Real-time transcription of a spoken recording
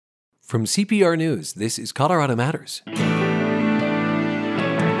From CPR News, this is Colorado Matters.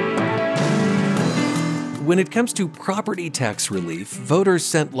 When it comes to property tax relief, voters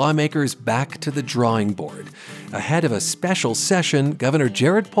sent lawmakers back to the drawing board. Ahead of a special session, Governor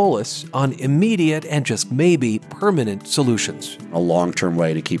Jared Polis on immediate and just maybe permanent solutions. A long-term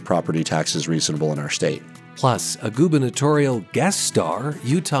way to keep property taxes reasonable in our state. Plus, a gubernatorial guest star,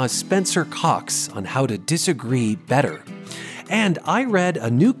 Utah's Spencer Cox, on how to disagree better. And I read a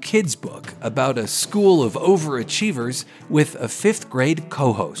new kids' book about a school of overachievers with a fifth grade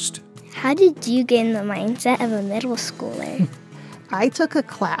co-host. How did you get in the mindset of a middle schooler? I took a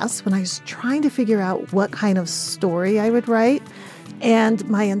class when I was trying to figure out what kind of story I would write. And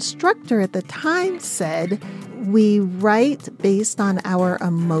my instructor at the time said, we write based on our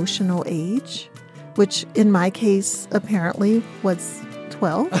emotional age, which in my case apparently was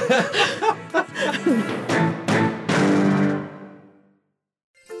 12.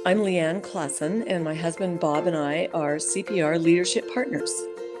 I'm Leanne Clausen, and my husband Bob and I are CPR leadership partners.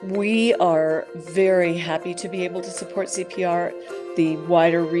 We are very happy to be able to support CPR, the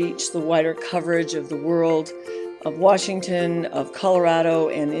wider reach, the wider coverage of the world, of Washington, of Colorado,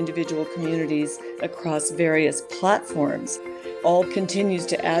 and individual communities across various platforms. All continues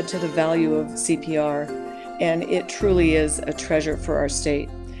to add to the value of CPR, and it truly is a treasure for our state.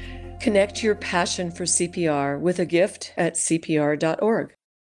 Connect your passion for CPR with a gift at cpr.org.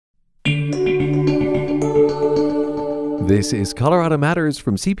 This is Colorado Matters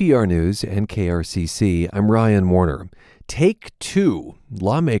from CPR News and KRCC. I'm Ryan Warner. Take two.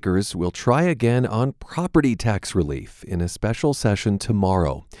 Lawmakers will try again on property tax relief in a special session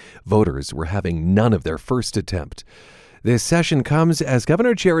tomorrow. Voters were having none of their first attempt. This session comes as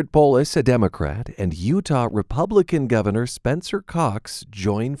Governor Jared Polis, a Democrat, and Utah Republican Governor Spencer Cox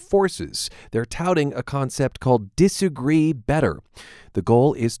join forces. They're touting a concept called disagree better. The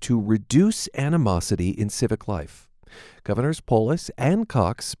goal is to reduce animosity in civic life. Governors Polis and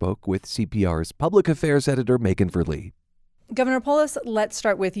Cox spoke with CPR's public affairs editor, Megan Verlee. Governor Polis, let's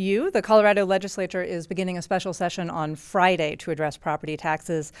start with you. The Colorado legislature is beginning a special session on Friday to address property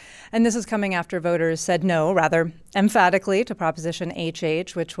taxes. And this is coming after voters said no, rather emphatically, to Proposition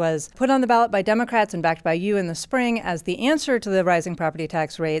HH, which was put on the ballot by Democrats and backed by you in the spring as the answer to the rising property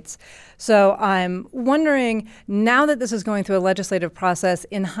tax rates. So I'm wondering, now that this is going through a legislative process,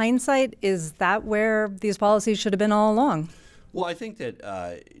 in hindsight, is that where these policies should have been all along? Well, I think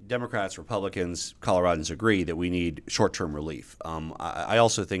that Democrats, Republicans, Coloradans agree that we need short-term relief. I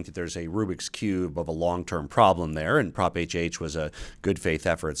also think that there's a Rubik's Cube of a long-term problem there, and Prop HH was a good faith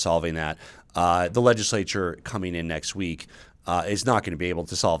effort at solving that. The legislature coming in next week is not going to be able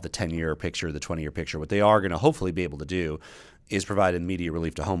to solve the 10-year picture, the 20-year picture. What they are going to hopefully be able to do is provide immediate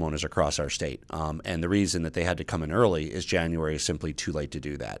relief to homeowners across our state. And the reason that they had to come in early is January is simply too late to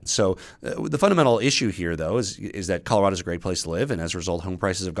do that. So the fundamental issue here, though, is that Colorado is a great place to live, and as a result, home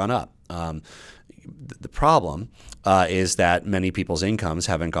prices have gone up. The problem is that many people's incomes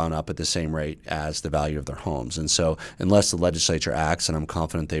haven't gone up at the same rate as the value of their homes. And so unless the legislature acts, and I'm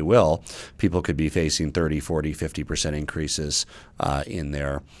confident they will, people could be facing 30, 40, 50% increases in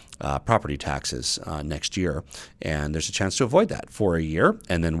their property taxes next year. And there's a chance to avoid that for a year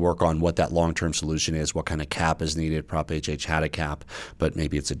and then work on what that long-term solution is, what kind of cap is needed. Prop HH had a cap, but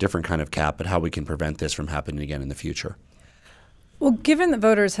maybe it's a different kind of cap, but how we can prevent this from happening again in the future. Well, given that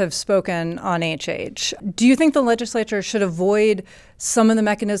voters have spoken on HH, do you think the legislature should avoid some of the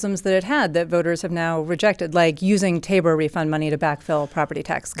mechanisms that it had that voters have now rejected, like using Tabor refund money to backfill property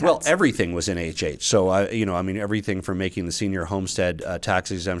tax cuts? Well, everything was in HH. So, everything from making the senior homestead tax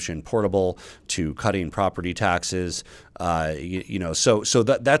exemption portable to cutting property taxes. So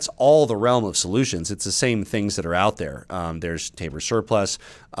that's all the realm of solutions. It's the same things that are out there. There's Tabor surplus.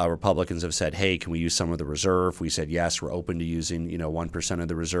 Republicans have said, hey, can we use some of the reserve? We said, yes, we're open to using 1% of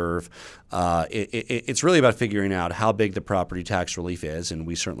the reserve. It's really about figuring out how big the property tax relief is, and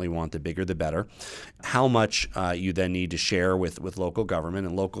we certainly want the bigger the better. How much you then need to share with local government,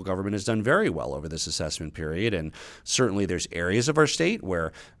 and local government has done very well over this assessment period. And certainly there's areas of our state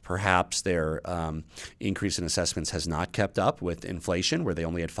where perhaps their increase in assessments has not kept up with inflation, where they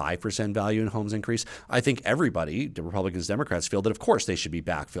only had 5% value in homes increase. I think everybody, the Republicans, Democrats, feel that of course they should be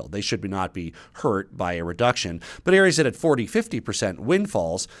backfilled. They should not be hurt by a reduction. But areas that had 40, 50%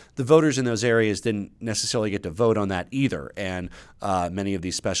 windfalls, the voters in those areas didn't necessarily get to vote on that either. And many of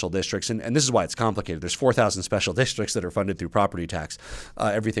these special districts, and this is why it's complicated. There's 4,000 special districts that are funded through property tax,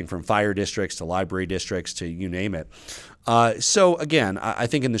 everything from fire districts to library districts to you name it. So again, I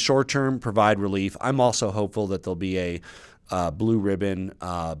think in the short term, provide relief. I'm also hopeful that there'll be a blue ribbon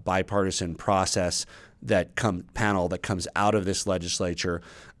bipartisan process panel that comes out of this legislature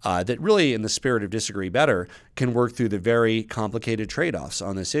that really, in the spirit of disagree better, can work through the very complicated trade-offs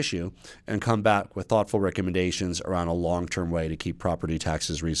on this issue and come back with thoughtful recommendations around a long-term way to keep property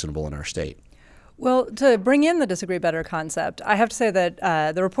taxes reasonable in our state. Well, to bring in the disagree better concept, I have to say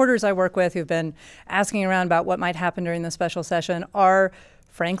that the reporters I work with who've been asking around about what might happen during the special session are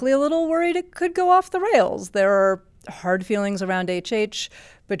frankly a little worried it could go off the rails. There are hard feelings around HH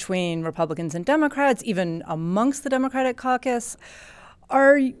between Republicans and Democrats, even amongst the Democratic caucus.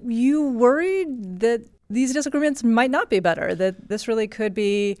 Are you worried that these disagreements might not be better, that this really could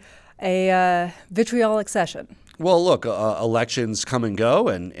be a vitriolic session? Well, look, elections come and go,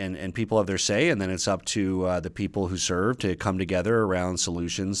 and people have their say, and then it's up to the people who serve to come together around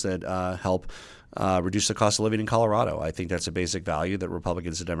solutions that help reduce the cost of living in Colorado. I think that's a basic value that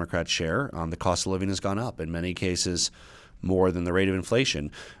Republicans and Democrats share. The cost of living has gone up, in many cases more than the rate of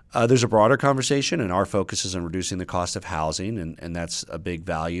inflation. There's a broader conversation, and our focus is on reducing the cost of housing, and that's a big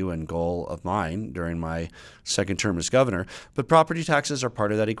value and goal of mine during my second term as governor. But property taxes are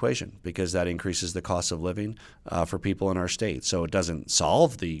part of that equation because that increases the cost of living for people in our state. So it doesn't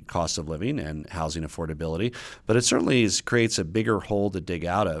solve the cost of living and housing affordability, but it certainly creates a bigger hole to dig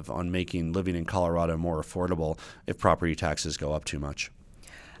out of on making living in Colorado more affordable if property taxes go up too much.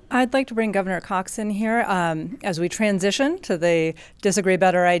 I'd like to bring Governor Cox in here as we transition to the disagree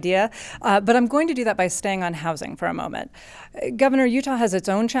better idea, but I'm going to do that by staying on housing for a moment. Governor, Utah has its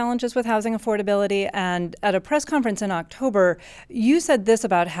own challenges with housing affordability, and at a press conference in October, you said this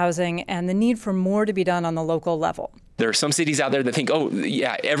about housing and the need for more to be done on the local level. There are some cities out there that think, oh,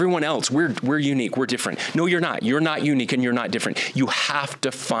 yeah, everyone else, we're unique, we're different. No, you're not. You're not unique and you're not different. You have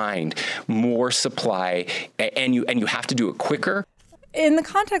to find more supply, and you have to do it quicker. In the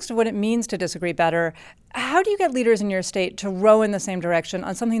context of what it means to disagree better, how do you get leaders in your state to row in the same direction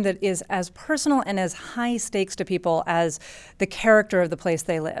on something that is as personal and as high stakes to people as the character of the place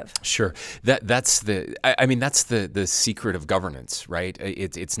they live? Sure. That's the secret of governance, right?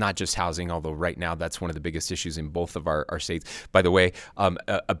 It's not just housing, although right now that's one of the biggest issues in both of our states. By the way,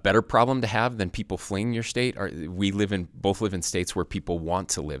 a better problem to have than people fleeing your state we both live in states where people want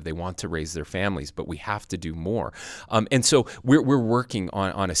to live. They want to raise their families, but we have to do more. And so we're working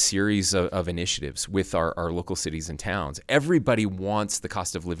on a series of initiatives with our local cities and towns. Everybody wants the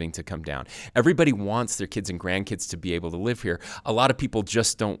cost of living to come down. Everybody wants their kids and grandkids to be able to live here. A lot of people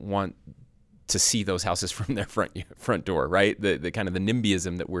just don't want to see those houses from their front door, right? The kind of the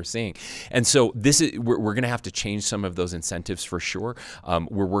NIMBYism that we're seeing. And so we're going to have to change some of those incentives for sure.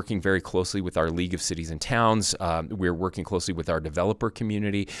 We're working very closely with our League of Cities and Towns. We're working closely with our developer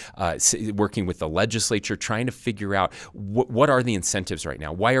community, working with the legislature, trying to figure out what are the incentives right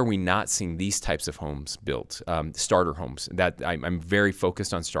now? Why are we not seeing these types of homes built? Starter homes. That I'm very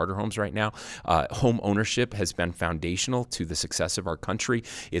focused on starter homes right now. Home ownership has been foundational to the success of our country.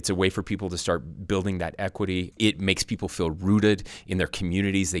 It's a way for people to start building that equity. It makes people feel rooted in their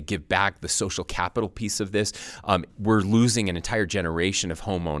communities. They give back the social capital piece of this. We're losing an entire generation of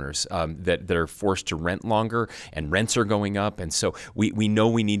homeowners that are forced to rent longer, and rents are going up. And so we know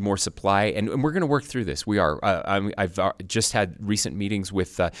we need more supply, and we're going to work through this. We are. I've just had recent meetings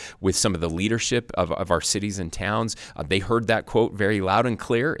with some of the leadership of our cities and towns. They heard that quote very loud and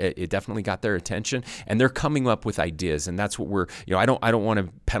clear. It definitely got their attention, and they're coming up with ideas. And that's what we're. I don't want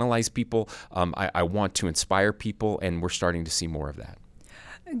to penalize people. I want to inspire people, and we're starting to see more of that.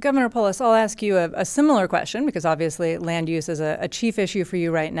 Governor Polis, I'll ask you a similar question because obviously land use is a chief issue for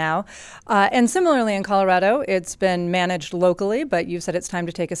you right now. And similarly in Colorado, it's been managed locally, but you've said it's time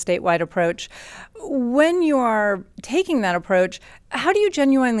to take a statewide approach. When you are taking that approach, how do you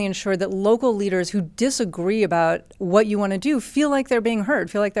genuinely ensure that local leaders who disagree about what you want to do feel like they're being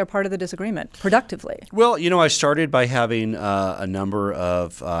heard, feel like they're part of the disagreement productively? Well, I started by having a number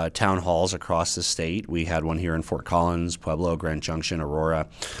of town halls across the state. We had one here in Fort Collins, Pueblo, Grand Junction, Aurora.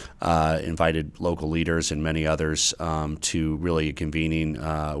 Invited local leaders and many others to really a convening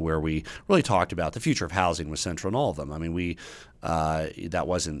where we really talked about the future of housing was central in all of them. I mean, that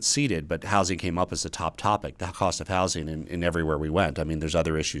wasn't seated, but housing came up as the top topic, the cost of housing in everywhere we went. I mean, there's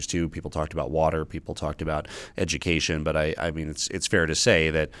other issues too. People talked about water, people talked about education, but I mean, it's fair to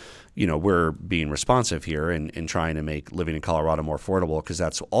say that, we're being responsive here in trying to make living in Colorado more affordable because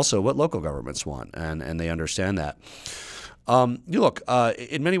that's also what local governments want, and they understand that. Look,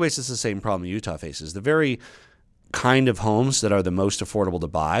 in many ways, it's the same problem Utah faces. The very kind of homes that are the most affordable to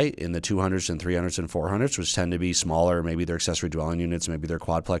buy in the 200s and 300s and 400s, which tend to be smaller, maybe they're accessory dwelling units, maybe they're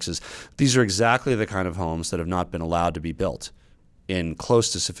quadplexes. These are exactly the kind of homes that have not been allowed to be built in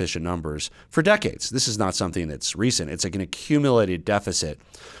close to sufficient numbers for decades. This is not something that's recent. It's like an accumulated deficit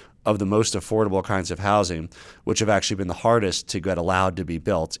of the most affordable kinds of housing, which have actually been the hardest to get allowed to be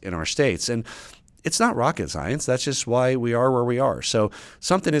built in our states. And it's not rocket science. That's just why we are where we are. So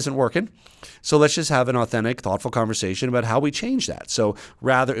something isn't working. So let's just have an authentic, thoughtful conversation about how we change that. So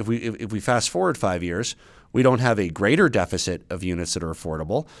rather, if we fast forward 5 years, we don't have a greater deficit of units that are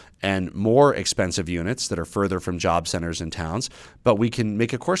affordable and more expensive units that are further from job centers and towns, but we can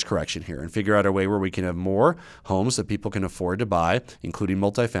make a course correction here and figure out a way where we can have more homes that people can afford to buy, including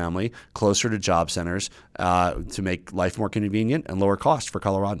multifamily, closer to job centers to make life more convenient and lower cost for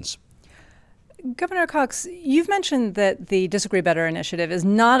Coloradans. Governor Cox, you've mentioned that the Disagree Better initiative is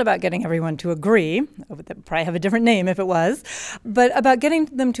not about getting everyone to agree, that would probably have a different name if it was, but about getting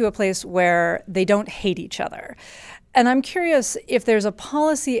them to a place where they don't hate each other. And I'm curious if there's a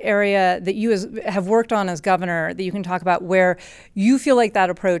policy area that you have worked on as governor that you can talk about where you feel like that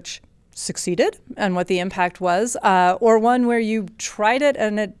approach succeeded and what the impact was, or one where you tried it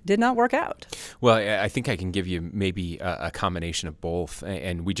and it did not work out? Well, I think I can give you maybe a combination of both.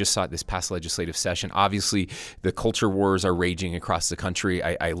 And we just saw it this past legislative session. Obviously, the culture wars are raging across the country.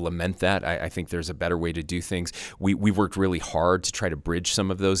 I lament that. I think there's a better way to do things. We worked really hard to try to bridge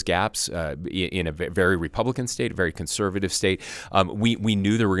some of those gaps in a very Republican state, a very conservative state. We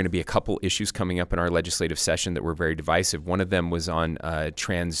knew there were going to be a couple issues coming up in our legislative session that were very divisive. One of them was on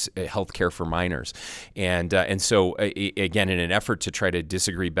trans health care for minors. And so, again, in an effort to try to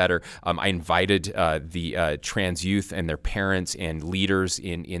disagree better, I invited the trans youth and their parents and leaders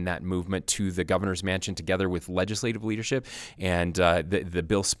in that movement to the governor's mansion together with legislative leadership and the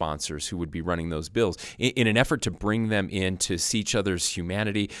bill sponsors who would be running those bills in an effort to bring them in to see each other's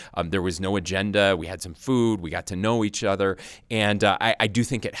humanity. There was no agenda. We had some food. We got to know each other. And I do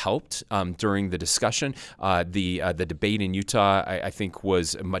think it helped during the discussion. The debate in Utah, I think,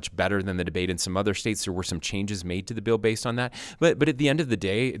 was much better than the debate in some other states. There were some changes made to the bill based on that. But at the end of the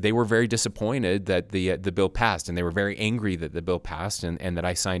day, they were very disappointed that the bill passed, and they were very angry that the bill passed and that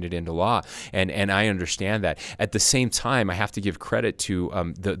I signed it into law. And I understand that. At the same time, I have to give credit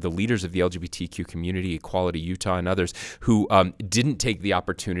to the leaders of the LGBTQ community, Equality Utah and others, who didn't take the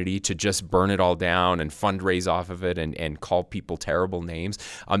opportunity to just burn it all down and fundraise off of it and call people terrible names.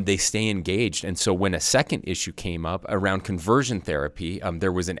 They stay engaged. And so when a second issue came up around conversion therapy,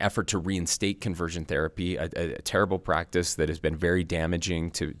 there was an effort to reinstate conversion therapy, a terrible practice that has been very damaging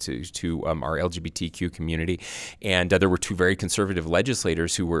to our LGBTQ community. And there were two very conservative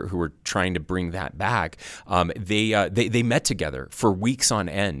legislators who were trying to bring that back. They met together for weeks on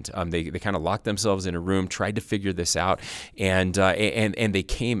end. They kind of locked themselves in a room, tried to figure this out, and they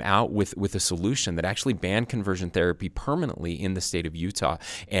came out with a solution that actually banned conversion therapy permanently in the state of Utah.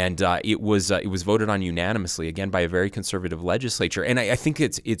 And it was voted on unanimously, again, by a very conservative legislature. And I think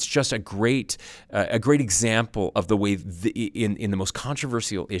it's just a great example of the way in the most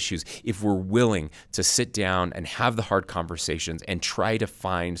controversial issues, if we're willing to sit down and have the hard conversations and try to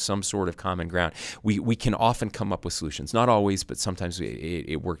find some sort of common ground, we can often come up with solutions. Not always, but sometimes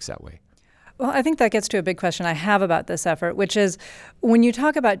it works that way. Well, I think that gets to a big question I have about this effort, which is when you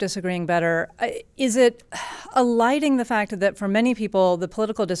talk about disagreeing better, is it alighting the fact that for many people, the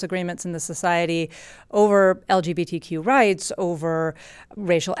political disagreements in the society over LGBTQ rights, over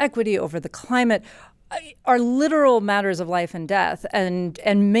racial equity, over the climate, are literal matters of life and death and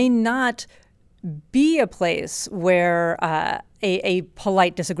may not be a place where a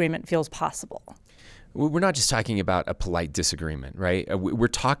polite disagreement feels possible? We're not just talking about a polite disagreement, right? We're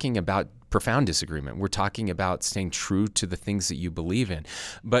talking about profound disagreement. We're talking about staying true to the things that you believe in.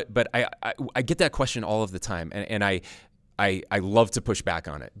 But I get that question all of the time, and I love to push back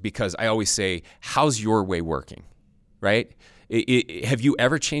on it because I always say, how's your way working, right? Have you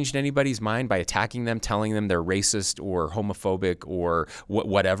ever changed anybody's mind by attacking them, telling them they're racist or homophobic or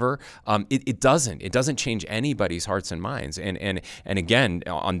whatever? It doesn't change anybody's hearts and minds. And again,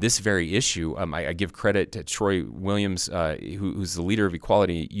 on this very issue, I give credit to Troy Williams, who's the leader of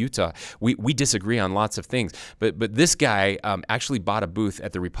Equality Utah. We disagree on lots of things, but this guy actually bought a booth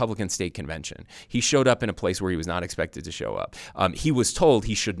at the Republican State Convention. He showed up in a place where he was not expected to show up. He was told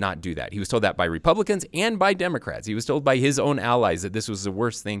he should not do that. He was told that by Republicans and by Democrats. He was told by his own allies that this was the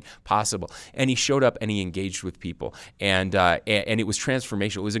worst thing possible. And he showed up and he engaged with people. And it was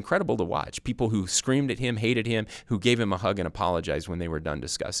transformational. It was incredible to watch. People who screamed at him, hated him, who gave him a hug and apologized when they were done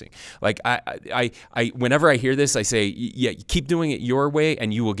discussing. Like I whenever I hear this, I say, yeah, keep doing it your way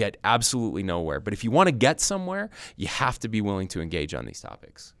and you will get absolutely nowhere. But if you want to get somewhere, you have to be willing to engage on these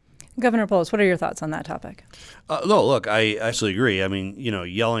topics. Governor Polis, what are your thoughts on that topic? No, look, I absolutely agree. I mean,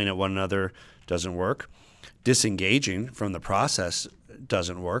 yelling at one another doesn't work. Disengaging from the process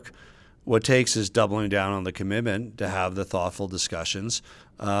doesn't work. What it takes is doubling down on the commitment to have the thoughtful discussions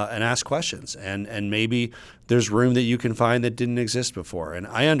and ask questions. And maybe there's room that you can find that didn't exist before. And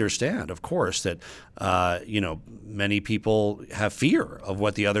I understand, of course, that many people have fear of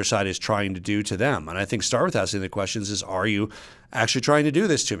what the other side is trying to do to them. And I think start with asking the questions is, are you actually trying to do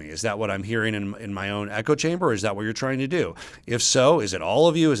this to me? Is that what I'm hearing in my own echo chamber, or is that what you're trying to do? If so, is it all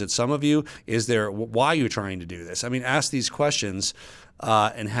of you? Is it some of you? Why are you trying to do this? I mean, ask these questions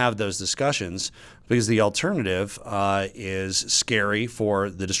and have those discussions, because the alternative is scary for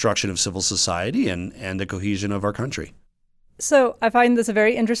the destruction of civil society and the cohesion of our country. So I find this a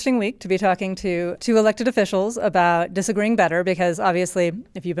very interesting week to be talking to elected officials about disagreeing better, because obviously,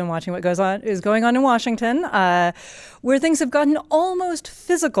 if you've been watching what is going on in Washington, where things have gotten almost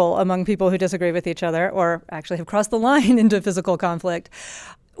physical among people who disagree with each other, or actually have crossed the line into physical conflict.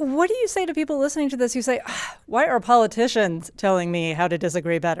 What do you say to people listening to this who say, why are politicians telling me how to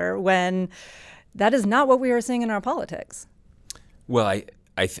disagree better, when that is not what we are seeing in our politics? Well,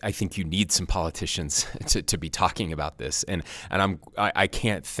 I think you need some politicians to be talking about this, and I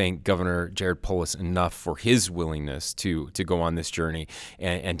can't thank Governor Jared Polis enough for his willingness to go on this journey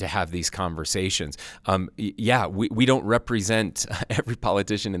and to have these conversations. We don't represent every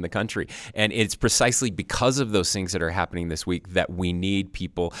politician in the country, and it's precisely because of those things that are happening this week that we need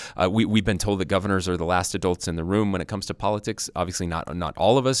people. We've been told that governors are the last adults in the room when it comes to politics. Obviously, not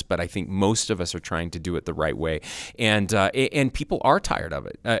all of us, but I think most of us are trying to do it the right way, and people are tired of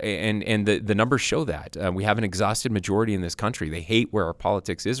it. And the numbers show that. We have an exhausted majority in this country. They hate where our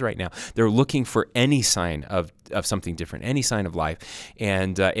politics is right now. They're looking for any sign of something different, any sign of life,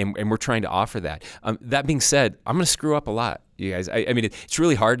 and we're trying to offer that. That being said, I'm going to screw up a lot, you guys. I mean, it's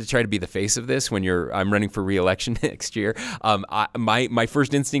really hard to try to be the face of this when I'm running for re-election next year. My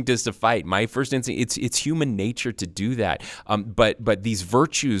first instinct is to fight. My first instinct, it's human nature to do that. But these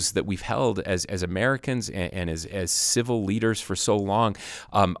virtues that we've held as Americans and as civil leaders for so long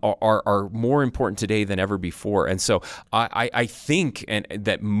are more important today than ever before. And so I think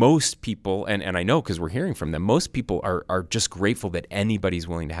that most people, and I know because we're hearing from them, most people are just grateful that anybody's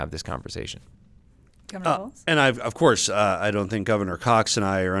willing to have this conversation. And I don't think Governor Cox and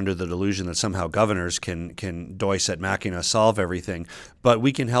I are under the delusion that somehow governors can Deus ex machina solve everything, but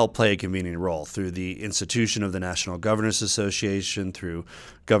we can help play a convening role through the institution of the National Governors Association, through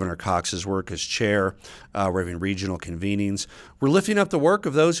Governor Cox's work as chair. We're having regional convenings. We're lifting up the work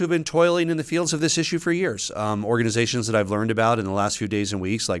of those who've been toiling in the fields of this issue for years. Organizations that I've learned about in the last few days and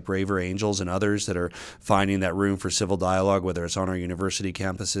weeks, like Braver Angels and others that are finding that room for civil dialogue, whether it's on our university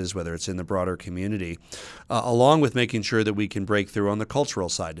campuses, whether it's in the broader community, along with making sure that we can break through on the cultural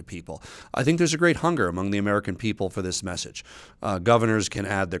side to people. I think there's a great hunger among the American people for this message. Governors can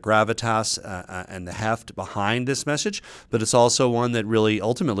add the gravitas and the heft behind this message, but it's also one that really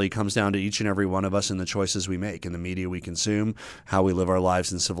ultimately comes down to each and every one of us and the choices we make in the media we consume, how we live our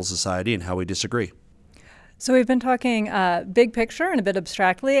lives in civil society, and how we disagree. So we've been talking big picture and a bit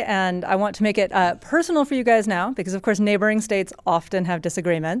abstractly, and I want to make it personal for you guys now, because of course neighboring states often have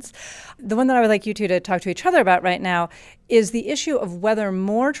disagreements. The one that I would like you two to talk to each other about right now is the issue of whether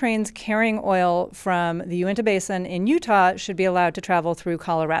more trains carrying oil from the Uinta Basin in Utah should be allowed to travel through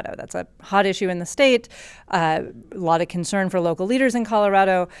Colorado. That's a hot issue in the state, a lot of concern for local leaders in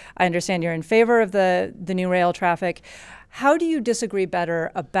Colorado. I understand you're in favor of the new rail traffic. How do you disagree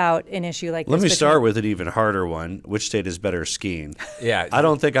better about an issue like this? Let me start with an even harder one. Which state is better skiing? Yeah. I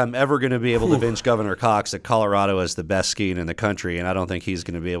don't think I'm ever going to be able to convince Governor Cox that Colorado is the best skiing in the country, and I don't think he's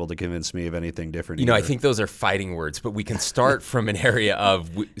going to be able to convince me of anything different either. I think those are fighting words, but we can start from an area of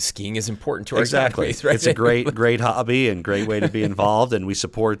skiing is important to our families, right? It's a great hobby and great way to be involved, and we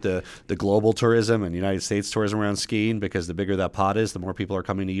support the global tourism and United States tourism around skiing, because the bigger that pot is, the more people are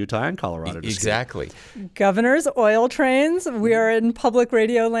coming to Utah and Colorado to Exactly. ski. Governors, oil trains. We are in public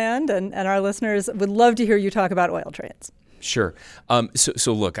radio land, and our listeners would love to hear you talk about oil trains. Sure.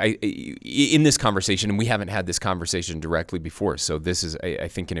 So look, in this conversation, and we haven't had this conversation directly before, so this is, I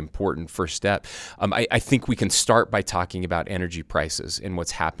think, an important first step. I think we can start by talking about energy prices and what's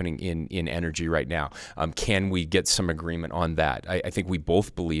happening in energy right now. Can we get some agreement on that? I think we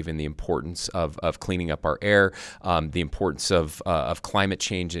both believe in the importance of cleaning up our air, the importance of climate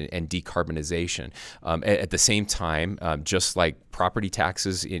change and decarbonization. At the same time, just like property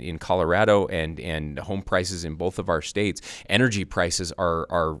taxes in Colorado and home prices in both of our states, energy prices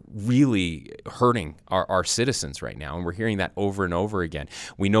are really hurting our citizens right now, and we're hearing that over and over again.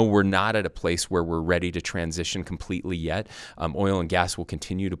 We know we're not at a place where we're ready to transition completely yet. Oil and gas will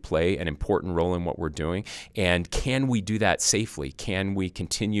continue to play an important role in what we're doing, and can we do that safely? Can we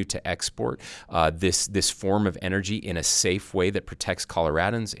continue to export this form of energy in a safe way that protects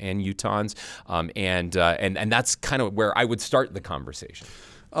Coloradans and Utahns? And that's kind of where I would start the conversation.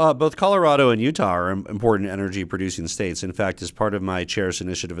 Both Colorado and Utah are important energy-producing states. In fact, as part of my chair's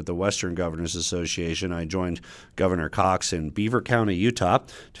initiative at the Western Governors Association, I joined Governor Cox in Beaver County, Utah,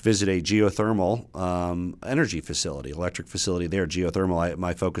 to visit a geothermal energy facility, electric facility there. Geothermal,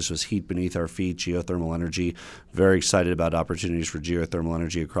 my focus was heat beneath our feet, geothermal energy. Very excited about opportunities for geothermal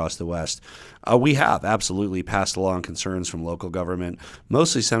energy across the West. We have absolutely passed along concerns from local government,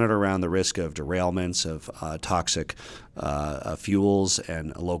 mostly centered around the risk of derailments of toxic fuels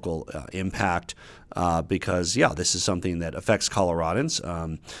and local impact because, this is something that affects Coloradans.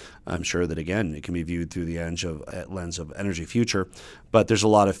 I'm sure that, again, it can be viewed through the lens of energy future, but there's a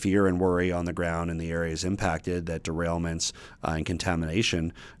lot of fear and worry on the ground in the areas impacted that derailments and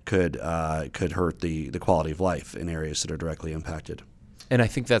contamination could hurt the quality of life in areas that are directly impacted. And I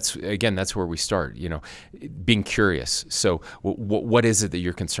think that's where we start, being curious. So what is it that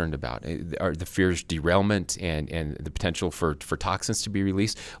you're concerned about? Are the fears derailment and the potential for toxins to be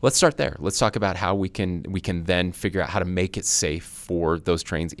released? Let's start there. Let's talk about how we can then figure out how to make it safe for those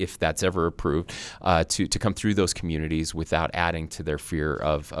trains, if that's ever approved, to come through those communities without adding to their fear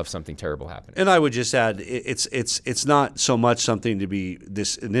of something terrible happening. And I would just add, it's not so much something to be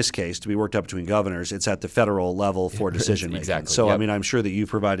in this case to be worked out between governors. It's at the federal level for decision making. Exactly. So yep. I mean, I'm sure that you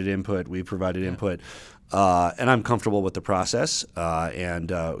provided input, we provided input, and I'm comfortable with the process.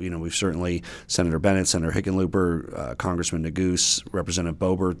 We've certainly, Senator Bennett, Senator Hickenlooper, Congressman Neguse, Representative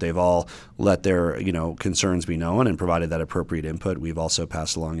Boebert, they've all let their concerns be known and provided that appropriate input. We've also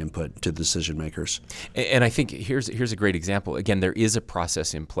passed along input to decision makers. And I think here's a great example. Again, there is a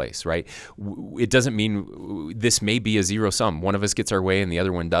process in place, right? It doesn't mean this may be a zero sum. One of us gets our way and the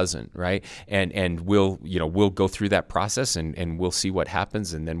other one doesn't, right? And we'll go through that process and we'll see what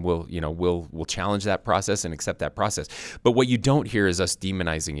happens, and then we'll challenge that process and accept that process. But what you don't hear is us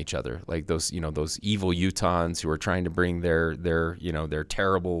demonizing each other, like those evil Utahns who are trying to bring their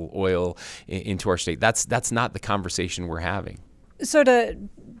terrible oil into our state. That's not the conversation we're having. So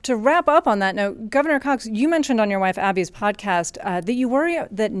to wrap up on that note, Governor Cox, you mentioned on your wife Abby's podcast that you worry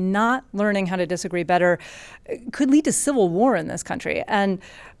that not learning how to disagree better could lead to civil war in this country. And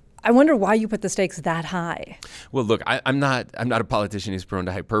I wonder why you put the stakes that high. Well, look, I'm not a politician who's prone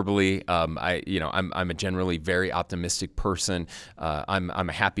to hyperbole. I'm a generally very optimistic person. I'm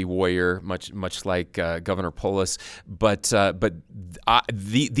a happy warrior, much like Governor Polis. But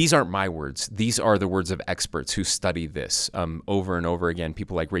these aren't my words. These are the words of experts who study this over and over again.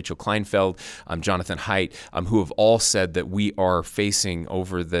 People like Rachel Kleinfeld, Jonathan Haidt, who have all said that we are facing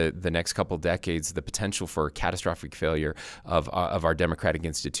over the next couple decades the potential for catastrophic failure of our democratic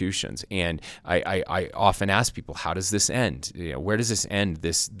institutions. And I often ask people, how does this end? Where does this end?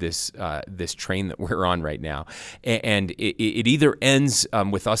 This train that we're on right now, and it either ends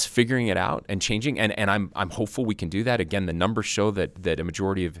with us figuring it out and changing, and I'm hopeful we can do that. Again, the numbers show that a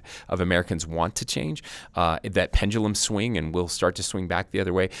majority of Americans want to change, that pendulum swing, and we'll start to swing back the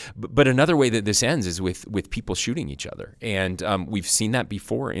other way. But another way that this ends is with people shooting each other, and we've seen that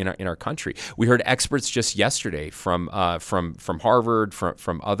before in our country. We heard experts just yesterday from Harvard,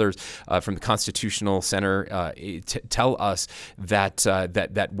 from others, from the Constitutional Center, tell us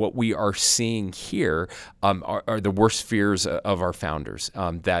that what we are seeing here are the worst fears of our founders.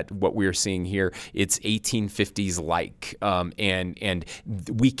 That what we are seeing here, it's 1850s like, and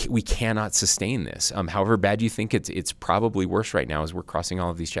we cannot sustain this. However bad you think it's probably worse right now as we're crossing all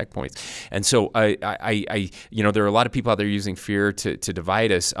of these checkpoints. And so there are a lot of people out there using fear to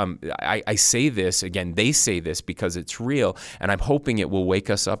divide us. I say this again. They say this because it's real, and I'm hoping it will wake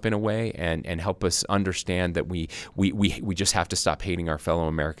us up in a way and help us understand that we just have to stop hating our fellow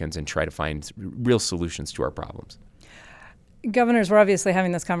Americans and try to find real solutions to our problems. Governors, we're obviously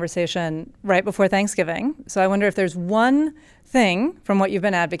having this conversation right before Thanksgiving. So I wonder if there's one thing from what you've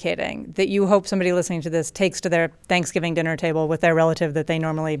been advocating that you hope somebody listening to this takes to their Thanksgiving dinner table with their relative that they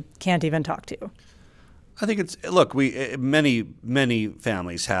normally can't even talk to. I think many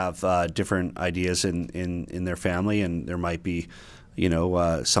families have different ideas in their family, and there might be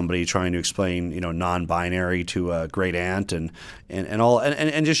somebody trying to explain, non-binary to a great aunt and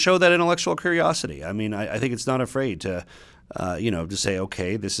just show that intellectual curiosity. I mean, I think it's not afraid to, to say,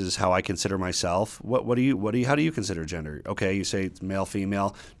 okay, this is how I consider myself. How do you consider gender? Okay, you say it's male,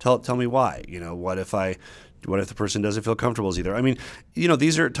 female. Tell me why. What if I What if the person doesn't feel comfortable as either? I mean,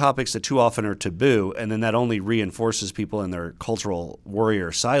 these are topics that too often are taboo, and then that only reinforces people in their cultural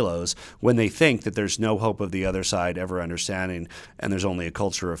warrior silos when they think that there's no hope of the other side ever understanding, and there's only a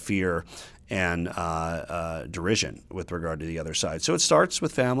culture of fear and derision with regard to the other side. So it starts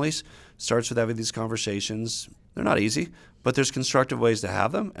with families, starts with having these conversations. They're not easy, but there's constructive ways to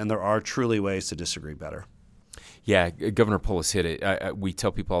have them, and there are truly ways to disagree better. Yeah, Governor Polis hit it. We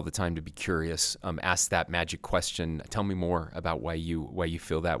tell people all the time to be curious. Ask that magic question. Tell me more about why you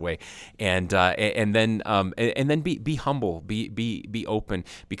feel that way, and then be humble, be open,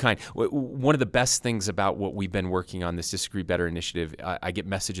 be kind. One of the best things about what we've been working on, this Disagree Better initiative, I get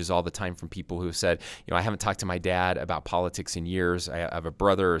messages all the time from people who have said, I haven't talked to my dad about politics in years. I have a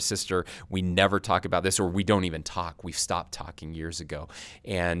brother or sister. We never talk about this, or we don't even talk. We've stopped talking years ago,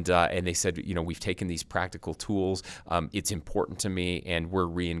 and they said, we've taken these practical tools. It's important to me, and we're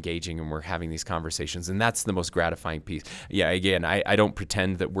re-engaging and we're having these conversations, and that's the most gratifying piece. Yeah, again, I don't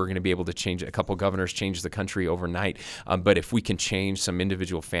pretend that we're going to be able to change a couple governors, change the country overnight, but if we can change some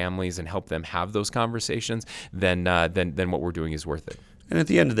individual families and help them have those conversations, then what we're doing is worth it. And at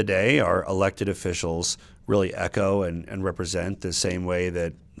the end of the day, our elected officials really echo and represent the same way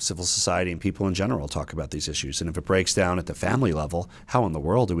that civil society and people in general talk about these issues. And if it breaks down at the family level, how in the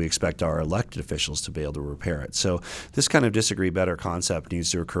world do we expect our elected officials to be able to repair it? So this kind of disagree better concept needs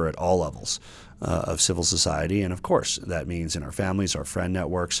to occur at all levels of civil society. And of course, that means in our families, our friend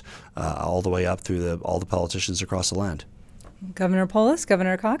networks, all the way up through all the politicians across the land. Governor Polis,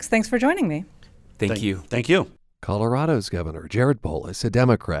 Governor Cox, thanks for joining me. Thank you. Thank you. Colorado's Governor Jared Polis, a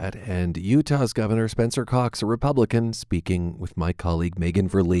Democrat, and Utah's Governor Spencer Cox, a Republican, speaking with my colleague Megan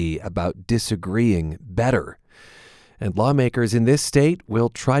Verlee about disagreeing better. And lawmakers in this state will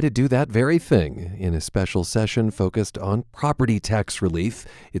try to do that very thing in a special session focused on property tax relief.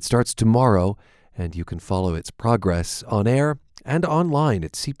 It starts tomorrow, and you can follow its progress on air and online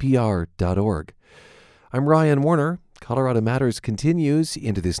at cpr.org. I'm Ryan Warner. Colorado Matters continues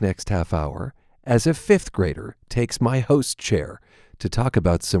into this next half hour as a fifth grader takes my host chair to talk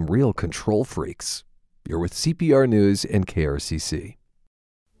about some real control freaks. You're with CPR News and KRCC.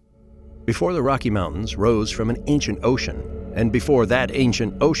 Before the Rocky Mountains rose from an ancient ocean, and before that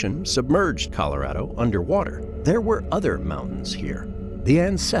ancient ocean submerged Colorado underwater, there were other mountains here, the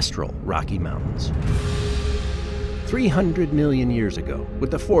ancestral Rocky Mountains. 300 million years ago,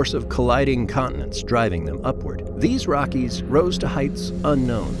 with the force of colliding continents driving them upward, these Rockies rose to heights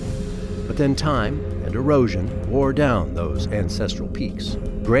unknown. But then time and erosion wore down those ancestral peaks,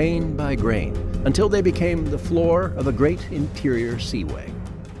 grain by grain, until they became the floor of a great interior seaway.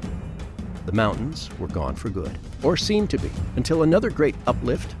 The mountains were gone for good, or seemed to be, until another great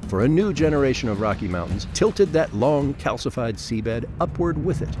uplift for a new generation of Rocky Mountains tilted that long calcified seabed upward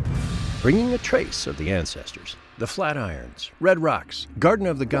with it, bringing a trace of the ancestors, the Flatirons, Red Rocks, Garden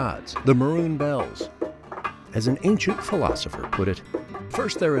of the Gods, the Maroon Bells. As an ancient philosopher put it,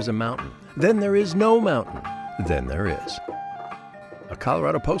 first there is a mountain, then there is no mountain, then there is. A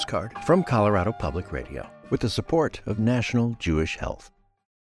Colorado postcard from Colorado Public Radio, with the support of National Jewish Health.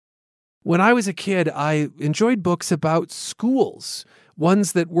 When I was a kid, I enjoyed books about schools,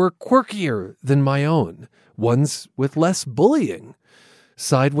 ones that were quirkier than my own, ones with less bullying.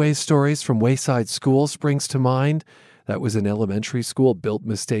 Sideways Stories from Wayside School springs to mind. That was an elementary school built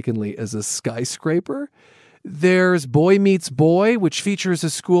mistakenly as a skyscraper. There's Boy Meets Boy, which features a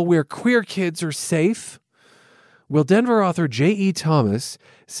school where queer kids are safe. Well, Denver author J.E. Thomas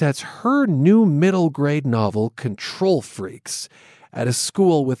sets her new middle grade novel, Control Freaks, at a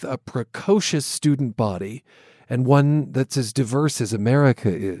school with a precocious student body and one that's as diverse as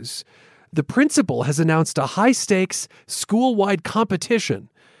America is. The principal has announced a high-stakes, school-wide competition,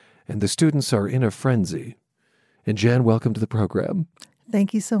 and the students are in a frenzy. And Jan, welcome to the program.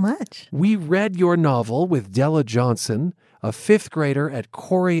 Thank you so much. We read your novel with Della Johnson, a fifth grader at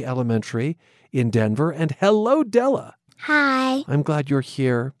Corey Elementary in Denver. And hello, Della. Hi. I'm glad you're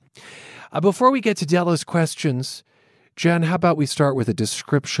here. Before we get to Della's questions, Jan, how about we start with a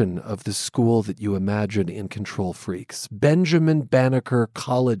description of the school that you imagine in Control Freaks, Benjamin Banneker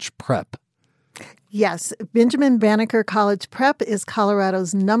College Prep. Yes, Benjamin Banneker College Prep is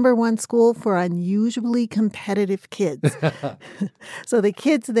Colorado's #1 school for unusually competitive kids. So the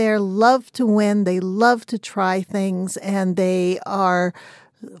kids there love to win, they love to try things, and they are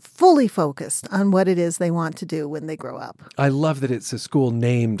fully focused on what it is they want to do when they grow up. I love that it's a school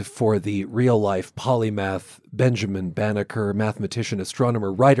named for the real-life polymath Benjamin Banneker, mathematician,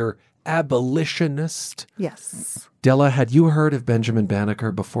 astronomer, writer, abolitionist. Yes. Della, had you heard of Benjamin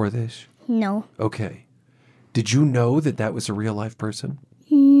Banneker before this? No. Okay. Did you know that that was a real-life person?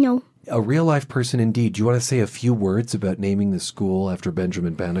 No. A real-life person indeed. Do you want to say a few words about naming the school after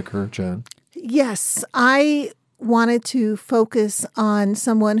Benjamin Banneker, Jan? Yes, I wanted to focus on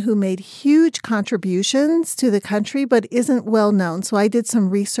someone who made huge contributions to the country but isn't well known. So I did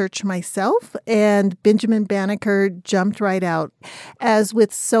some research myself, and Benjamin Banneker jumped right out. As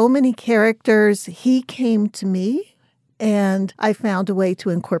with so many characters, he came to me, and I found a way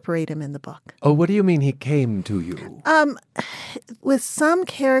to incorporate him in the book. Oh, what do you mean he came to you? With some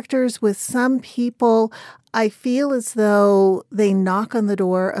characters, with some people, I feel as though they knock on the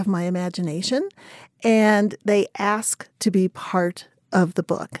door of my imagination and they ask to be part of the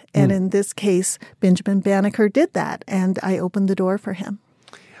book. And in this case, Benjamin Banneker did that, and I opened the door for him.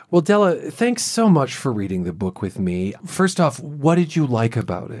 Well, Della, thanks so much for reading the book with me. First off, what did you like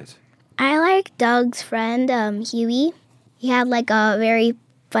about it? I like Doug's friend, Huey. He had like a very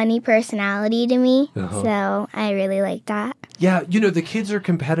funny personality to me, so I really like that. Yeah, the kids are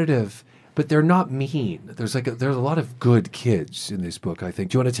competitive, but they're not mean. There's a lot of good kids in this book, I think.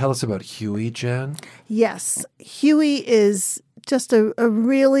 Do you want to tell us about Huey, Jan? Yes, Huey is just a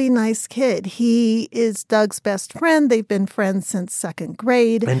really nice kid. He is Doug's best friend. They've been friends since second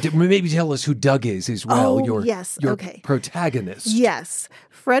grade. And maybe tell us who Doug is as well. Oh, yes, your okay. protagonist. Yes.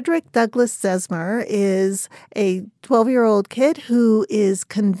 Frederick Douglass Zesmer is a 12-year-old kid who is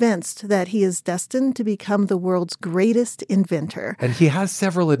convinced that he is destined to become the world's greatest inventor. And he has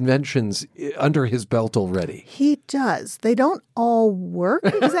several inventions under his belt already. He does. They don't all work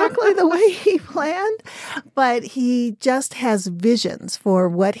exactly the way he planned, but he just has visions for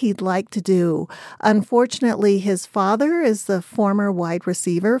what he'd like to do. Unfortunately, his father is the former wide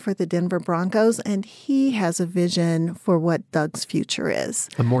receiver for the Denver Broncos, and he has a vision for what Doug's future is.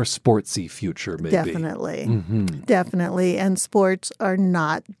 A more sportsy future, maybe. Definitely. Mm-hmm. Definitely. And sports are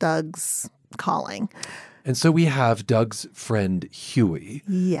not Doug's calling. And so we have Doug's friend, Huey.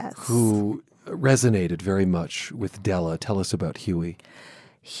 Yes. Who resonated very much with Della. Tell us about Huey.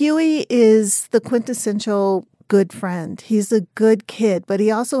 Huey is the quintessential good friend. He's a good kid, but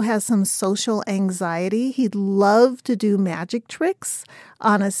he also has some social anxiety. He'd love to do magic tricks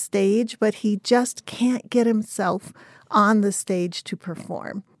on a stage, but he just can't get himself on the stage to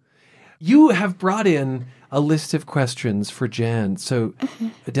perform. You have brought in a list of questions for Jan. So,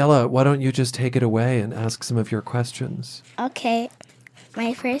 Della, why don't you just take it away and ask some of your questions? Okay,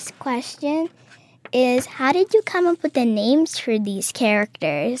 my first question is, how did you come up with the names for these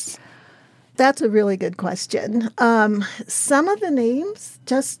characters? That's a really good question. Some of the names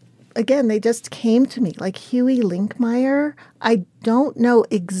they just came to me, like Huey Linkmeyer. I don't know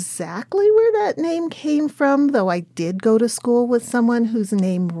exactly where that name came from, though I did go to school with someone whose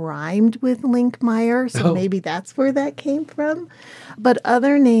name rhymed with Linkmeyer, so maybe that's where that came from. But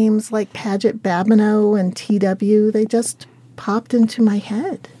other names like Paget Babineau and TW, they just popped into my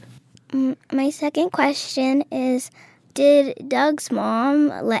head. My second question is, did Doug's mom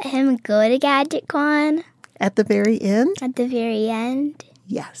let him go to GadgetCon? At the very end? At the very end?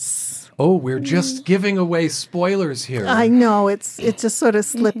 Yes. Oh, we're just giving away spoilers here. I know. It just sort of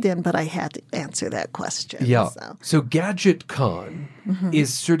slipped in, but I had to answer that question. Yeah. So GadgetCon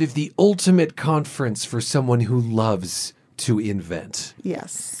is sort of the ultimate conference for someone who loves to invent.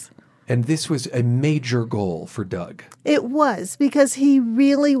 Yes. And this was a major goal for Doug. It was, because he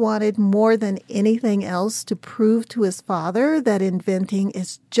really wanted more than anything else to prove to his father that inventing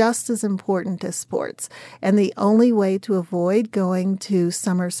is just as important as sports. And the only way to avoid going to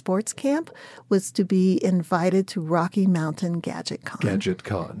summer sports camp was to be invited to Rocky Mountain GadgetCon.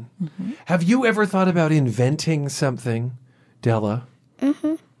 GadgetCon. Mm-hmm. Have you ever thought about inventing something, Della?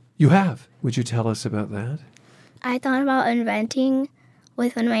 Mm-hmm. You have. Would you tell us about that? I thought about inventing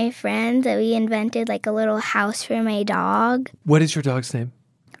with one of my friends that we invented like a little house for my dog. What is your dog's name?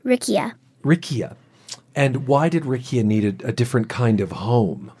 Rikia. Rikia. And why did Rikia need a different kind of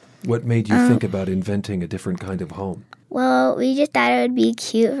home? What made you think about inventing a different kind of home? Well, we just thought it would be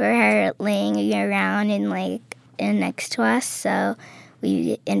cute for her laying around and next to us. So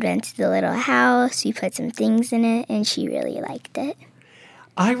we invented the little house, we put some things in it, and she really liked it.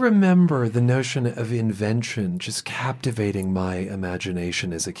 I remember the notion of invention just captivating my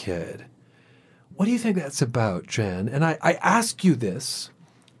imagination as a kid. What do you think that's about, Jan? And I ask you this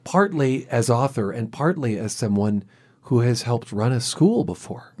partly as author and partly as someone who has helped run a school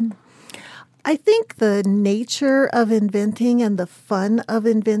before. I think the nature of inventing and the fun of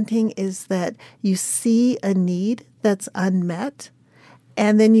inventing is that you see a need that's unmet,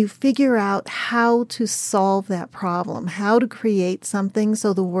 and then you figure out how to solve that problem, how to create something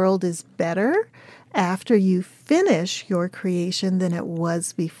so the world is better after you finish your creation than it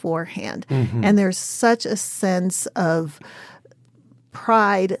was beforehand. Mm-hmm. And there's such a sense of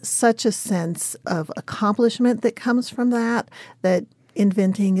pride, such a sense of accomplishment that comes from that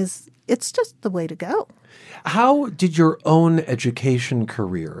inventing it's just the way to go. How did your own education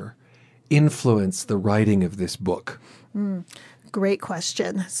career influence the writing of this book? Great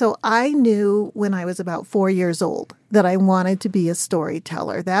question. So I knew when I was about 4 years old that I wanted to be a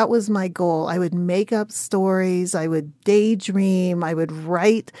storyteller. That was my goal. I would make up stories. I would daydream. I would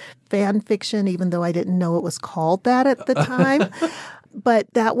write fan fiction, even though I didn't know it was called that at the time. But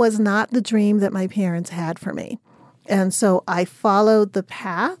that was not the dream that my parents had for me. And so I followed the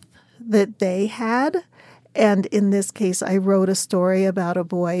path that they had. And in this case, I wrote a story about a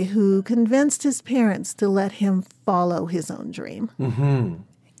boy who convinced his parents to let him follow his own dream. Mm-hmm.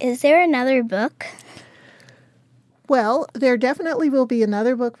 Is there another book? Well, there definitely will be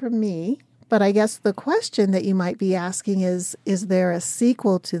another book from me. But I guess the question that you might be asking is there a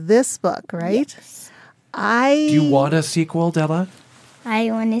sequel to this book, right? Yes. Do you want a sequel, Della?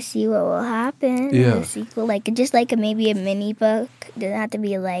 I want to see what will happen in the sequel. Just maybe a mini book. It doesn't have to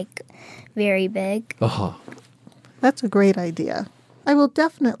be very big. Uh-huh. That's a great idea. I will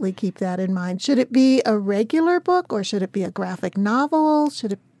definitely keep that in mind. Should it be a regular book or should it be a graphic novel?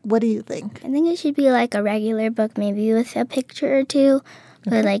 What do you think? I think it should be a regular book, maybe with a picture or two.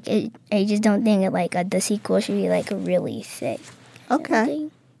 But I just don't think the sequel should be really thick. Okay.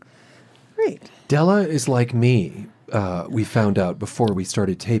 Great. Della is like me. We found out before we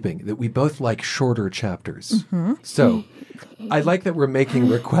started taping that we both like shorter chapters. Mm-hmm. So I like that we're making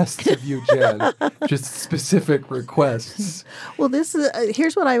requests of you, Jen, just specific requests. Well,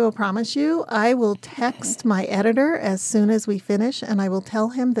 here's what I will promise you. I will text my editor as soon as we finish, and I will tell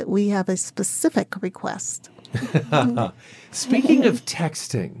him that we have a specific request. Speaking of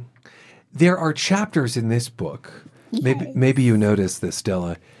texting, there are chapters in this book, maybe you noticed this,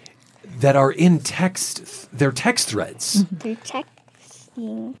 Della, that are in text. They're text threads. They're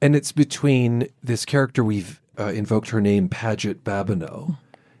texting. And it's between this character, we've invoked her name, Paget Babineau,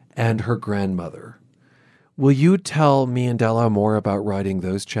 and her grandmother. Will you tell me and Della more about writing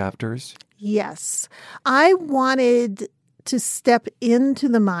those chapters? Yes. I wanted to step into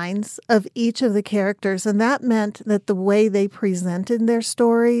the minds of each of the characters, and that meant that the way they presented their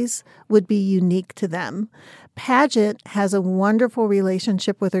stories would be unique to them. Paget has a wonderful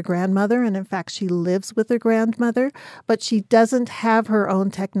relationship with her grandmother, and in fact, she lives with her grandmother, but she doesn't have her own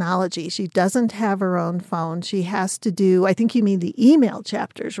technology. She doesn't have her own phone. She has to do, I think you mean the email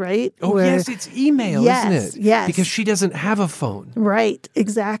chapters, right? Oh, yes, it's email, isn't it? Yes. Because she doesn't have a phone. Right,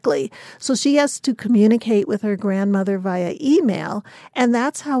 exactly. So she has to communicate with her grandmother via email, and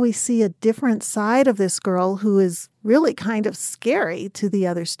that's how we see a different side of this girl who is really kind of scary to the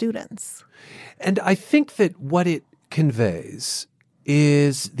other students. And I think that what it conveys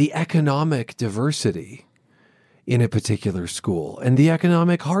is the economic diversity in a particular school and the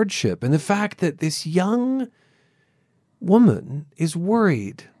economic hardship and the fact that this young woman is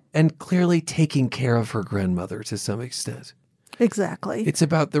worried and clearly taking care of her grandmother to some extent. Exactly. It's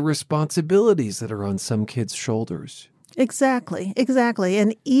about the responsibilities that are on some kids' shoulders. Exactly.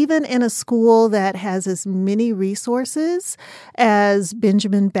 And even in a school that has as many resources as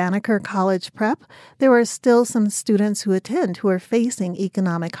Benjamin Banneker College Prep, there are still some students who attend who are facing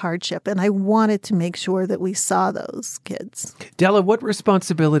economic hardship. And I wanted to make sure that we saw those kids. Della, what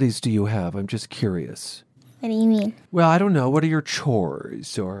responsibilities do you have? I'm just curious. What do you mean? Well, I don't know. What are your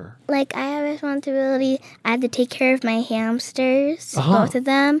chores or? I have a responsibility. I have to take care of my hamsters, both of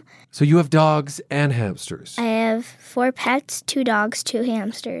them. So you have dogs and hamsters? I have 4 pets, 2 dogs, 2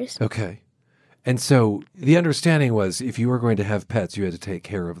 hamsters. Okay. And so the understanding was if you were going to have pets, you had to take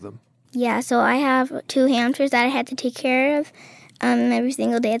care of them. Yeah, so I have 2 hamsters that I had to take care of. Every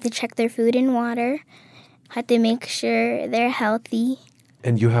single day I have to check their food and water. I have to make sure they're healthy.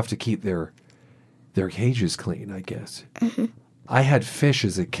 And you have to keep their cages clean, I guess. Mm-hmm. I had fish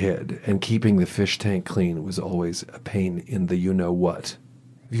as a kid, and keeping the fish tank clean was always a pain in the you-know-what.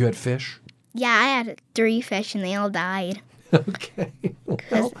 Have you had fish? Yeah, I had 3 fish, and they all died. Okay.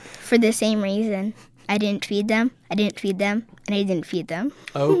 For the same reason. I didn't feed them, and I didn't feed them.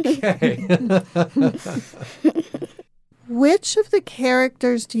 Okay. Which of the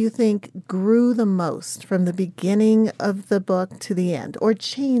characters do you think grew the most from the beginning of the book to the end, or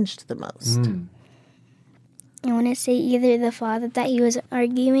changed the most? I want to say either the father that he was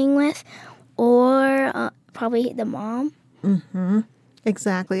arguing with or probably the mom. Mm-hmm.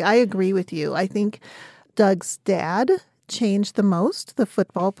 Exactly. I agree with you. I think Doug's dad changed the most, the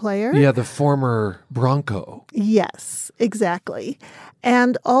football player. Yeah, the former Bronco. Yes, exactly.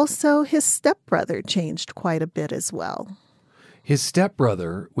 And also his stepbrother changed quite a bit as well. His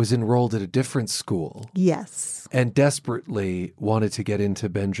stepbrother was enrolled at a different school. Yes. And desperately wanted to get into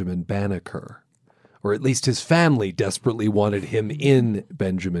Benjamin Banneker. Or at least his family desperately wanted him in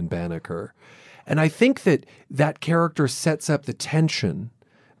Benjamin Banneker. And I think that character sets up the tension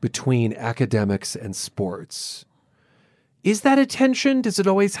between academics and sports. Is that a tension? Does it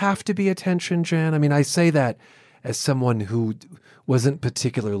always have to be a tension, Jan? I mean, I say that as someone who wasn't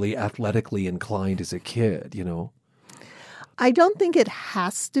particularly athletically inclined as a kid, you know? I don't think it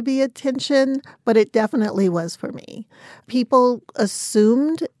has to be a tension, but it definitely was for me. People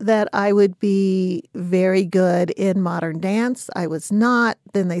assumed that I would be very good in modern dance. I was not.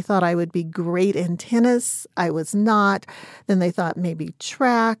 Then they thought I would be great in tennis. I was not. Then they thought maybe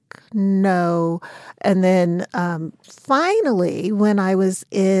track. No. And then finally, when I was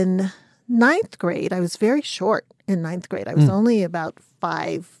in ninth grade, I was very short in ninth grade. I was only about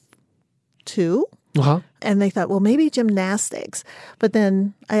 5'2". Uh-huh. And they thought, well, maybe gymnastics. But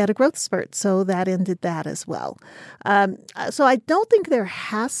then I had a growth spurt, so that ended that as well. So I don't think there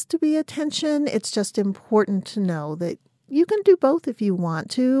has to be a tension. It's just important to know that you can do both if you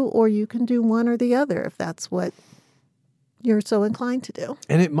want to, or you can do one or the other if that's what you're so inclined to do.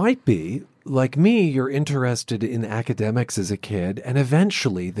 And it might be, like me, you're interested in academics as a kid, and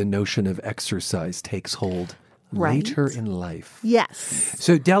eventually the notion of exercise takes hold. Right. Later in life. Yes.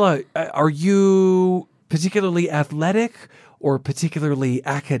 So, Della, are you particularly athletic or particularly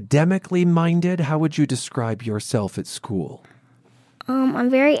academically minded? How would you describe yourself at school? I'm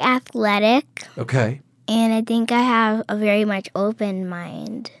very athletic. Okay. And I think I have a very much open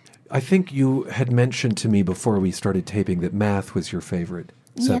mind. I think you had mentioned to me before we started taping that math was your favorite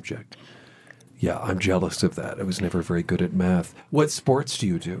subject. Yeah, I'm jealous of that. I was never very good at math. What sports do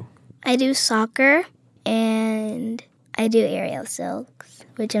you do? I do soccer. And I do aerial silks,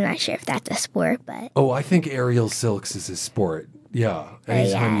 which I'm not sure if that's a sport, but... Oh, I think aerial silks is a sport. Yeah.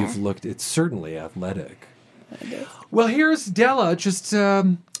 Anytime you've looked, it's certainly athletic. It is. Well, here's Della just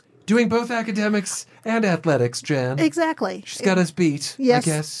doing both academics and athletics, Jan. Exactly. She's got us beat, yes,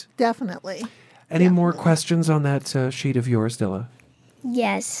 I guess. Definitely. Any more questions on that sheet of yours, Della?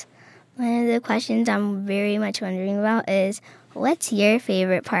 Yes. One of the questions I'm very much wondering about is, what's your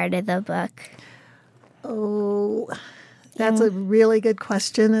favorite part of the book? Oh, that's a really good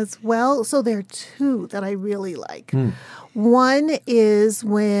question as well. So there are two that I really like. One is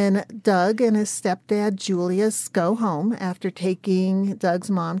when Doug and his stepdad, Julius, go home after taking Doug's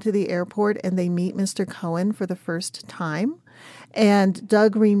mom to the airport, and they meet Mr. Cohen for the first time. And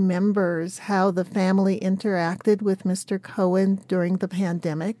Doug remembers how the family interacted with Mr. Cohen during the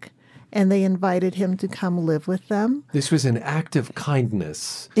pandemic, and they invited him to come live with them. This was an act of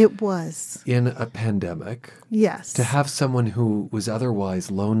kindness. It was. In a pandemic. Yes. To have someone who was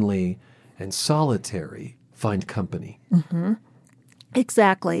otherwise lonely and solitary find company. Mm-hmm.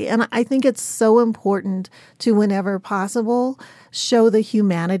 Exactly. And I think it's so important to, whenever possible, show the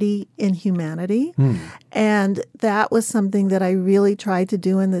humanity in humanity. And that was something that I really tried to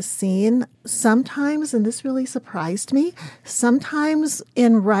do in this scene. Sometimes, and this really surprised me, sometimes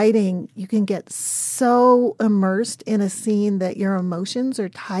in writing, you can get so immersed in a scene that your emotions are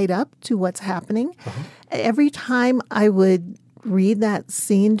tied up to what's happening. Every time I would read that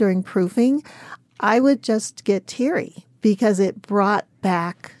scene during proofing, I would just get teary, because it brought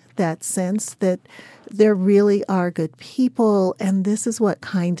back that sense that there really are good people, and this is what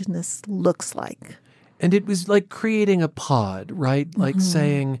kindness looks like. And it was like creating a pod, right? Like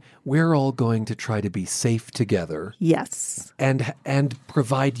saying, we're all going to try to be safe together. Yes. And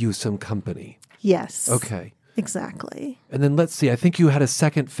provide you some company. Yes. Okay. Exactly. And then let's see, I think you had a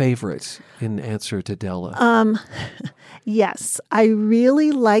second favorite in answer to Della. Yes. I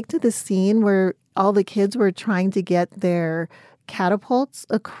really liked the scene where all the kids were trying to get their catapults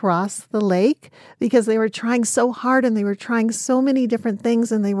across the lake, because they were trying so hard and they were trying so many different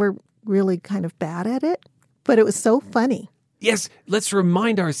things, and they were really kind of bad at it. But it was so funny. Yes, let's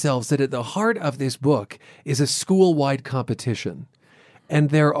remind ourselves that at the heart of this book is a school-wide competition. And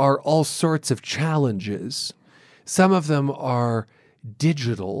there are all sorts of challenges. Some of them are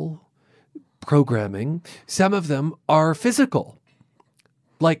digital programming. Some of them are physical,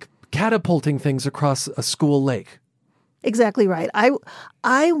 like catapulting things across a school lake. Exactly right.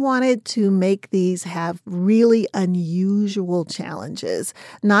 I wanted to make these have really unusual challenges,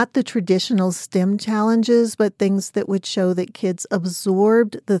 not the traditional STEM challenges, but things that would show that kids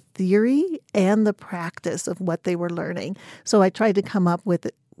absorbed the theory and the practice of what they were learning. So I tried to come up with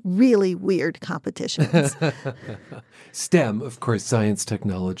really weird competitions. STEM, of course, science,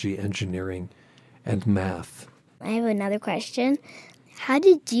 technology, engineering, and math. I have another question. How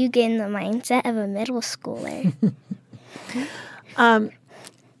did you get in the mindset of a middle schooler?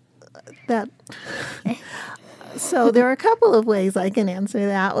 So there are a couple of ways I can answer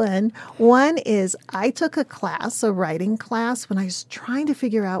that one. One is I took a writing class, when I was trying to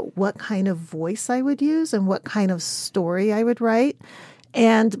figure out what kind of voice I would use and what kind of story I would write.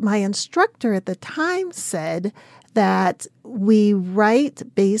 And my instructor at the time said that we write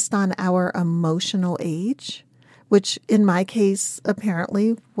based on our emotional age, which in my case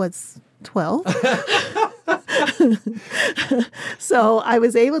apparently was 12. So I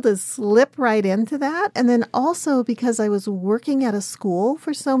was able to slip right into that. And then also because I was working at a school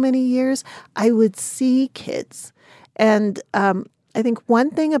for so many years, I would see kids. And I think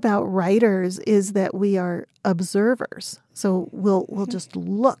one thing about writers is that we are observers. So we'll just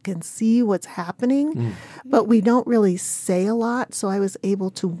look and see what's happening, but we don't really say a lot. So I was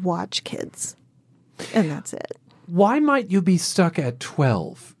able to watch kids, and that's it. Why might you be stuck at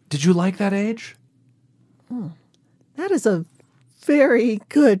 12? Did you like that age? That is a very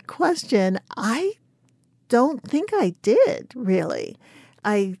good question. I don't think I did, really.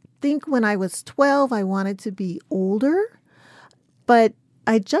 I think when I was 12, I wanted to be older, but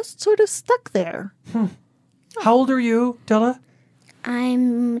I just sort of stuck there. How old are you, Della?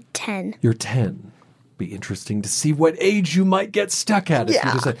 I'm 10. You're 10. Be interesting to see what age you might get stuck at. If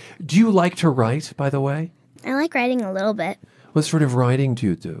you decide. Do you like to write, by the way? I like writing a little bit. What sort of writing do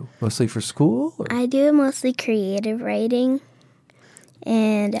you do? Mostly for school? Or? I do mostly creative writing,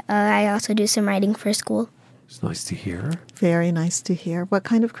 and I also do some writing for school. It's nice to hear. Very nice to hear. What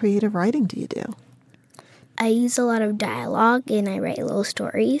kind of creative writing do you do? I use a lot of dialogue, and I write little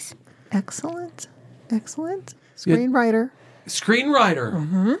stories. Excellent. Excellent. Screenwriter. Screenwriter.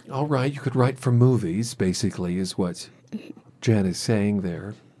 Mm-hmm. All right. You could write for movies, basically, is what Jen is saying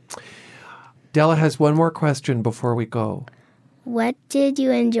there. Della has one more question before we go. What did you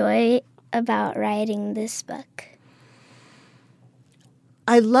enjoy about writing this book?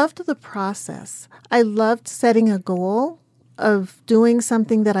 I loved the process. I loved setting a goal of doing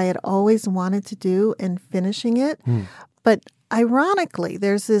something that I had always wanted to do and finishing it. But ironically,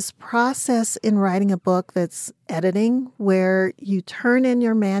 there's this process in writing a book that's editing, where you turn in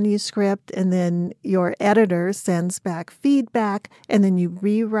your manuscript and then your editor sends back feedback and then you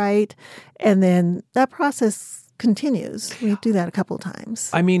rewrite, and then that process continues. We do that a couple of times.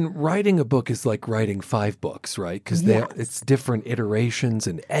 I mean, writing a book is like writing 5 books, right? Because it's different iterations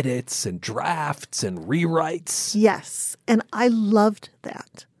and edits and drafts and rewrites. Yes. And I loved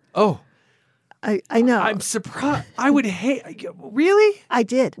that. Oh. I know. I'm surprised. I would hate. Really? I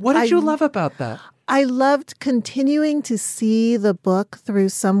did. What did you love about that? I loved continuing to see the book through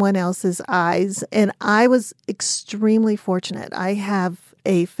someone else's eyes. And I was extremely fortunate. I have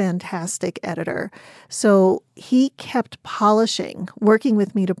a fantastic editor. So he kept working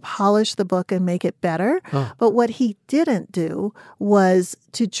with me to polish the book and make it better. But what he didn't do was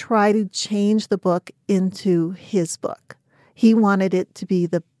to try to change the book into his book. He wanted it to be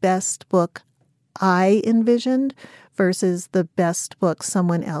the best book I envisioned versus the best book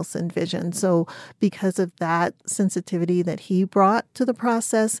someone else envisioned. So because of that sensitivity that he brought to the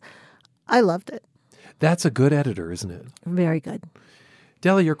process, I loved it. That's a good editor, isn't it? Very good.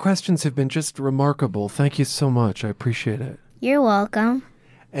 Della, your questions have been just remarkable. Thank you so much. I appreciate it. You're welcome.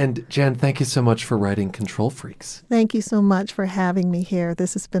 And Jen, thank you so much for writing Control Freaks. Thank you so much for having me here.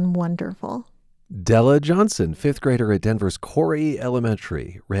 This has been wonderful. Della Johnson, 5th grader at Denver's Corey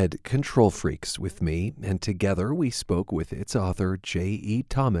Elementary, read Control Freaks with me, and together we spoke with its author, J.E.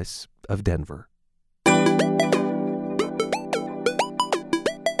 Thomas of Denver.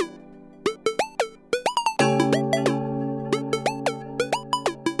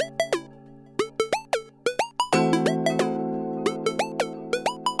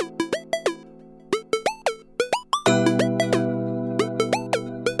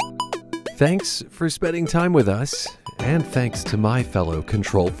 Thanks for spending time with us, and thanks to my fellow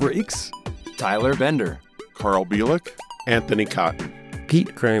Control Freaks. Tyler Bender, Carl Bielik, Anthony Cotton,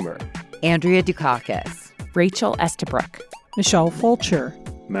 Pete Kramer, Andrea Dukakis, Rachel Estabrook, Michelle Fulcher,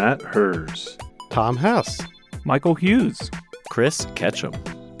 Matt Hers, Tom Hess, Michael Hughes, Chris Ketchum,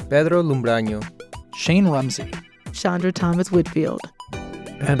 Pedro Lumbraño, Shane Rumsey, Chandra Thomas Whitfield.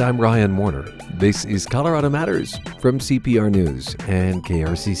 And I'm Ryan Warner. This is Colorado Matters from CPR News and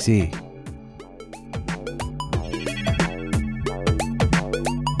KRCC.